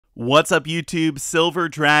What's up YouTube, Silver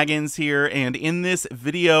Dragons here, and in this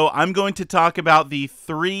video I'm going to talk about the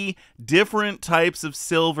 3 different types of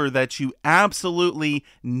silver that you absolutely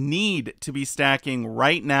need to be stacking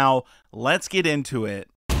right now. Let's get into it.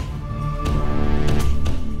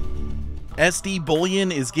 SD Bullion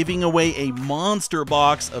is giving away a monster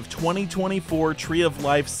box of 2024 Tree of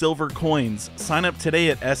Life silver coins. Sign up today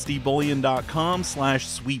at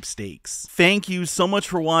sdbullion.com/sweepstakes. Thank you so much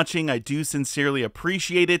for watching. I do sincerely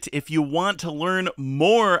appreciate it. If you want to learn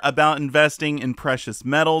more about investing in precious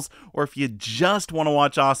metals, or if you just want to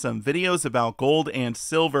watch awesome videos about gold and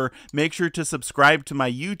silver, make sure to subscribe to my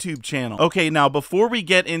YouTube channel. Okay, now before we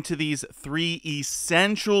get into these 3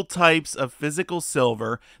 essential types of physical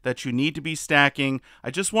silver that you need to be stacking,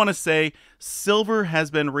 I just want to say silver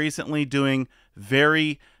has been recently doing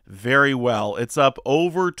very well. It's up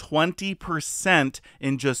over 20%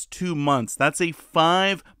 in just 2 months. That's a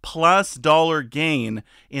 $5+ gain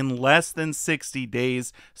in less than 60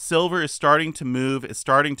 days. Silver is starting to move. It's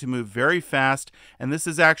starting to move very fast, and this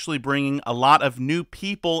is actually bringing a lot of new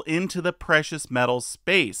people into the precious metals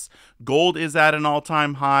space. Gold is at an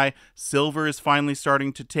all-time high. Silver is finally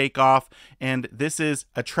starting to take off, and this is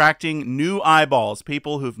attracting new eyeballs,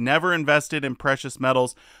 people who've never invested in precious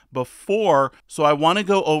metals before. So I want to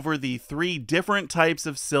go over the 3 different types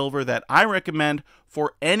of silver that I recommend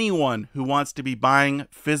for anyone who wants to be buying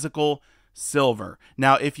physical silver.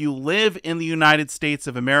 Now, if you live in the United States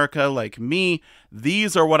of America like me,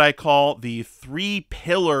 these are what I call the 3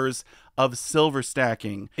 pillars of silver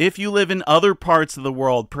stacking. If you live in other parts of the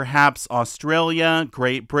world, perhaps Australia,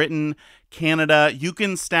 Great Britain, Canada, you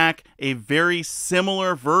can stack a very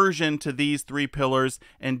similar version to these 3 pillars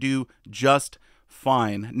and do just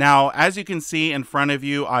fine. Now, as you can see in front of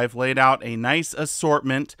you, I've laid out a nice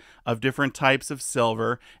assortment of different types of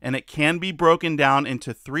silver, and it can be broken down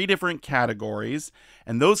into 3 different categories,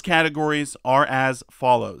 and those categories are as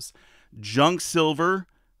follows: junk silver,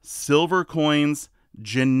 silver coins,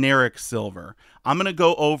 generic silver. I'm going to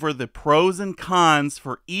go over the pros and cons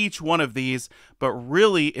for each one of these, but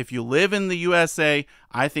really, if you live in the USA,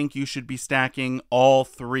 I think you should be stacking all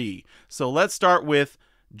 3. So let's start with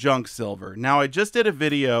junk silver. Now, I just did a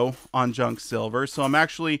video on junk silver, so I'm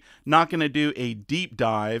actually not going to do a deep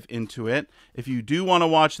dive into it. If you do want to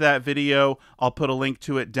watch that video, I'll put a link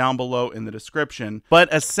to it down below in the description. But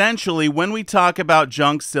essentially, when we talk about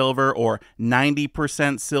junk silver, or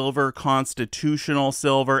 90% silver, constitutional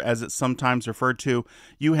silver as it's sometimes referred to,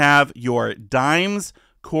 you have your dimes,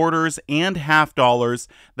 quarters, and half dollars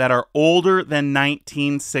that are older than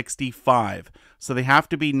 1965. So they have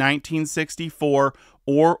to be 1964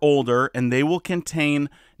 or older, and they will contain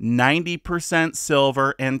 90%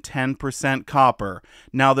 silver and 10% copper.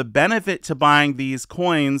 Now, the benefit to buying these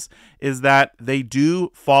coins is that they do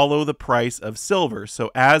follow the price of silver. So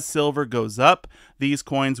as silver goes up, these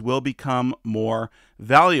coins will become more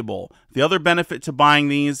valuable. The other benefit to buying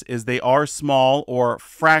these is they are small or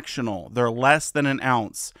fractional. They're less than an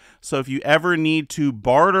ounce. So if you ever need to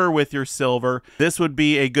barter with your silver, this would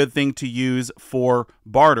be a good thing to use for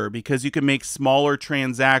barter, because you can make smaller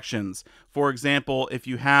transactions. For example, if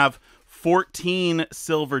you have 14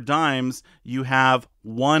 silver dimes, you have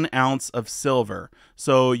 1 ounce of silver.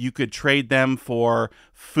 So you could trade them for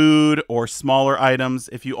food or smaller items.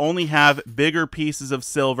 If you only have bigger pieces of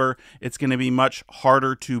silver, it's going to be much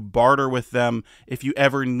harder to barter with them if you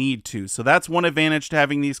ever need to. So that's one advantage to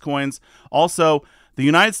having these coins. Also, the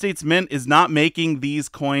United States Mint is not making these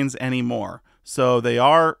coins anymore. So they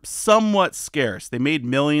are somewhat scarce. They made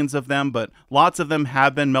millions of them, but lots of them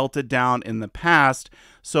have been melted down in the past.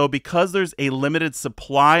 So because there's a limited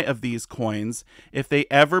supply of these coins, if they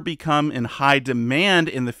ever become in high demand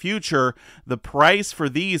in the future, the price for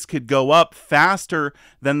these could go up faster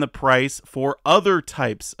than the price for other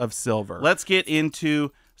types of silver. Let's get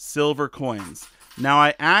into silver coins. Now,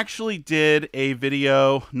 I actually did a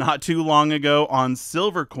video not too long ago on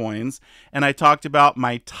silver coins, and I talked about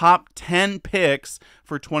my top 10 picks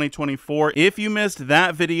for 2024. If you missed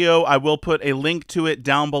that video, I will put a link to it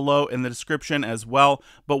down below in the description as well.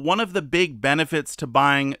 But one of the big benefits to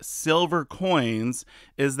buying silver coins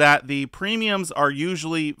is that the premiums are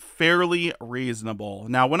usually fairly reasonable.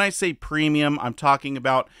 Now, when I say premium, I'm talking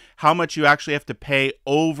about how much you actually have to pay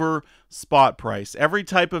over spot price. Every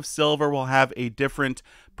type of silver will have a different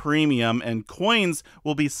premium, and coins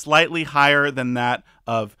will be slightly higher than that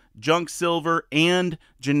of junk silver and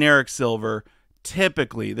generic silver.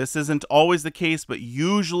 Typically, this isn't always the case, but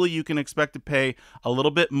usually you can expect to pay a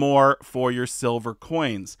little bit more for your silver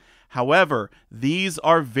coins. However, these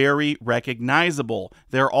are very recognizable.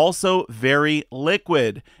 They're also very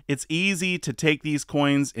liquid. It's easy to take these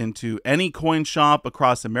coins into any coin shop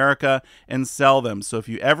across America and sell them. So if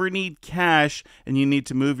you ever need cash and you need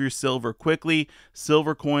to move your silver quickly,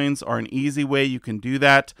 silver coins are an easy way you can do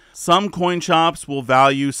that. Some coin shops will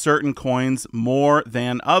value certain coins more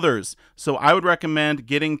than others. So I would recommend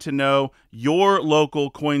getting to know your local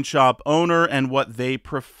coin shop owner and what they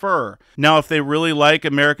prefer. Now, if they really like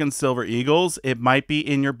American Silver Eagles, it might be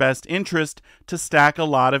in your best interest to stack a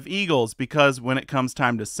lot of Eagles, because when it comes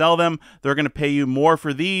time to sell them, they're going to pay you more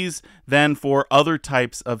for these than for other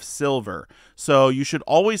types of silver. So you should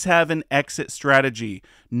always have an exit strategy.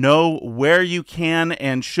 Know where you can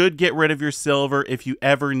and should get rid of your silver if you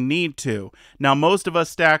ever need to. Now, most of us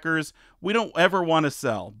stackers, we don't ever want to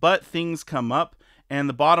sell, but things come up, and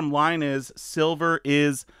the bottom line is silver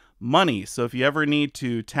is money. So if you ever need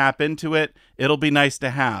to tap into it, it'll be nice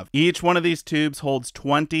to have. Each one of these tubes holds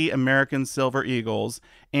 20 American Silver Eagles,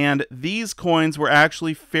 and these coins were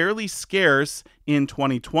actually fairly scarce in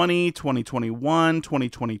 2020, 2021,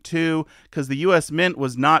 2022, because the US Mint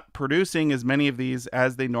was not producing as many of these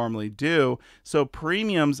as they normally do. So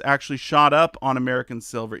premiums actually shot up on American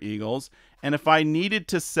Silver Eagles. And if I needed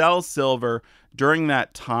to sell silver during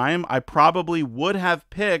that time, I probably would have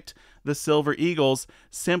picked the Silver Eagles,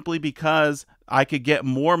 simply because I could get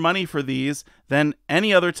more money for these than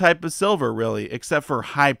any other type of silver, really, except for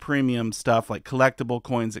high premium stuff like collectible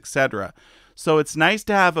coins, etc. So it's nice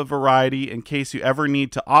to have a variety in case you ever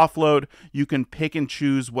need to offload. You can pick and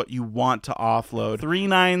choose what you want to offload.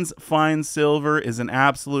 3/9 fine silver is an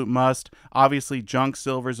absolute must. Obviously, junk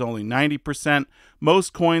silver is only 90%.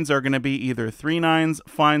 Most coins are going to be either 3/9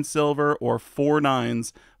 fine silver or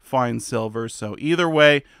 4/9 fine silver. So either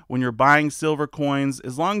way, when you're buying silver coins,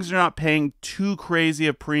 as long as you're not paying too crazy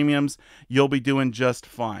of premiums, you'll be doing just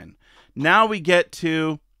fine. Now we get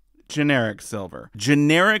to generic silver.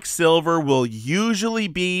 Generic silver will usually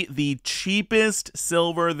be the cheapest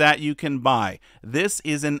silver that you can buy. This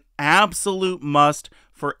is an absolute must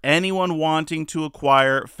for anyone wanting to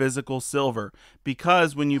acquire physical silver,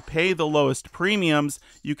 because when you pay the lowest premiums,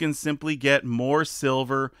 you can simply get more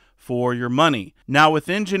silver for your money. Now,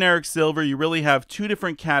 within generic silver, you really have two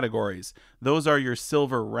different categories. Those are your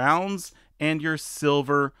silver rounds and your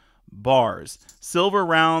silver bars. Silver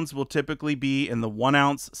rounds will typically be in the 1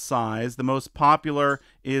 ounce size. The most popular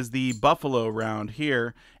is the Buffalo round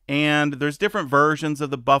here, and there's different versions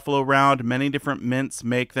of the Buffalo round. Many different mints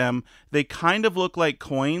make them. They kind of look like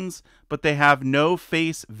coins, but they have no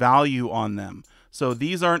face value on them. So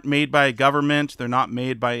these aren't made by a government. They're not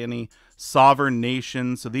made by any sovereign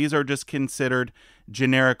nation. So these are just considered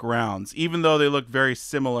generic rounds, even though they look very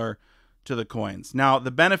similar to the coins. Now,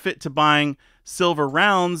 the benefit to buying silver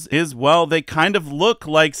rounds is, well, they kind of look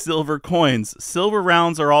like silver coins. Silver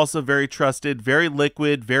rounds are also very trusted, very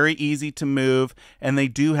liquid, very easy to move, and they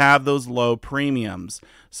do have those low premiums.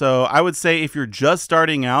 So I would say if you're just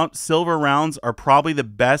starting out, silver rounds are probably the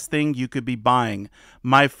best thing you could be buying.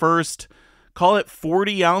 My first, call it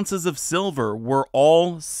 40 ounces of silver, were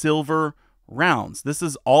all silver rounds. This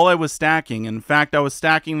is all I was stacking. In fact, I was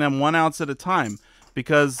stacking them 1 ounce at a time,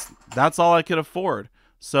 because that's all I could afford.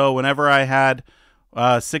 So whenever I had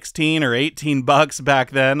 16 or 18 bucks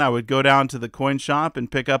back then, I would go down to the coin shop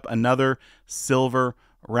and pick up another silver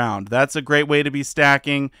round. That's a great way to be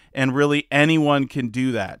stacking, and really anyone can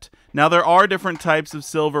do that. Now, there are different types of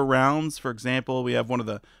silver rounds. For example, we have one of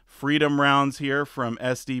the Freedom rounds here from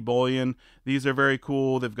SD Bullion. These are very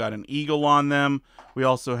cool. They've got an eagle on them. We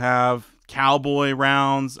also have cowboy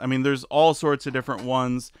rounds. I mean, there's all sorts of different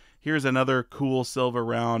ones. Here's another cool silver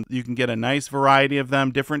round. You can get a nice variety of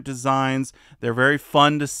them, different designs. They're very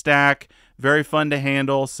fun to stack, very fun to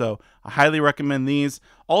handle, so I highly recommend these.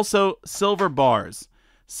 Also, silver bars.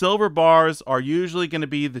 Silver bars are usually going to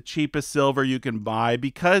be the cheapest silver you can buy,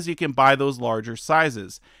 because you can buy those larger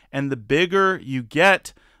sizes. And the bigger you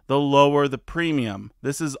get, the lower the premium.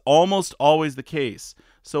 This is almost always the case.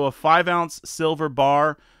 So a 5 ounce silver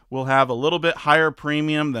bar will have a little bit higher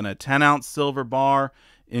premium than a 10 ounce silver bar.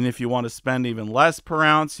 And if you want to spend even less per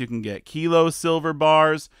ounce, you can get kilo silver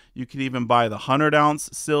bars. You can even buy the 100 ounce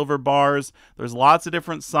silver bars. There's lots of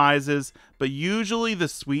different sizes, but usually the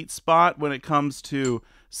sweet spot when it comes to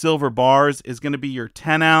silver bars is going to be your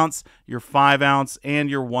 10 ounce, your 5 ounce, and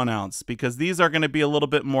your 1 ounce, because these are going to be a little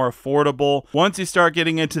bit more affordable. Once you start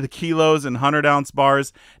getting into the kilos and 100 ounce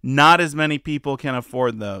bars, not as many people can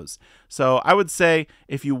afford those. So I would say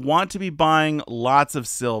if you want to be buying lots of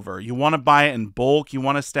silver, you want to buy it in bulk, you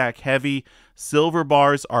want to stack heavy, silver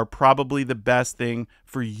bars are probably the best thing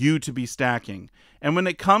for you to be stacking. And when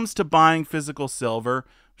it comes to buying physical silver,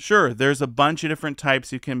 Sure, there's a bunch of different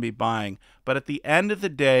types you can be buying, but at the end of the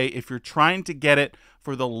day, if you're trying to get it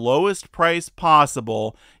for the lowest price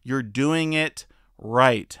possible, you're doing it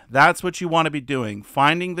right. That's what you want to be doing.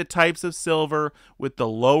 Finding the types of silver with the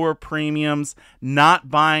lower premiums, not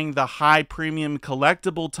buying the high premium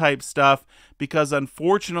collectible type stuff, because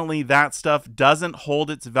unfortunately that stuff doesn't hold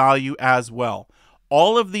its value as well.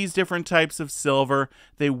 All of these different types of silver,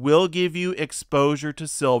 they will give you exposure to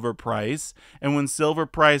silver price, and when silver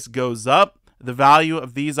price goes up, the value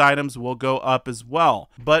of these items will go up as well.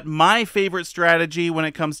 But my favorite strategy when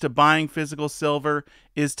it comes to buying physical silver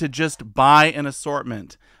is to just buy an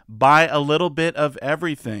assortment. Buy a little bit of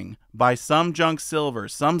everything. Buy some junk silver,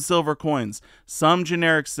 some silver coins, some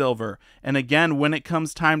generic silver. And again, when it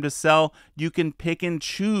comes time to sell, you can pick and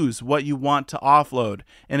choose what you want to offload.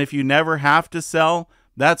 And if you never have to sell,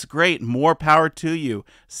 that's great. More power to you.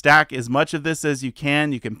 Stack as much of this as you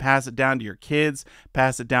can. You can pass it down to your kids,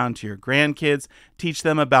 pass it down to your grandkids, teach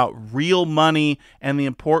them about real money and the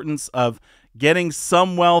importance of getting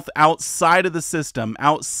some wealth outside of the system,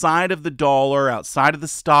 outside of the dollar, outside of the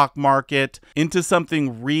stock market, into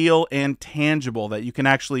something real and tangible that you can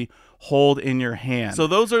actually hold in your hand. So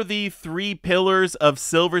those are the 3 pillars of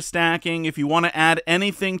silver stacking. If you want to add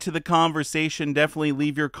anything to the conversation, definitely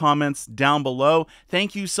leave your comments down below.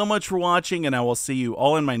 Thank you so much for watching, and I will see you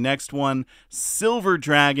all in my next one. Silver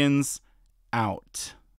Dragons out.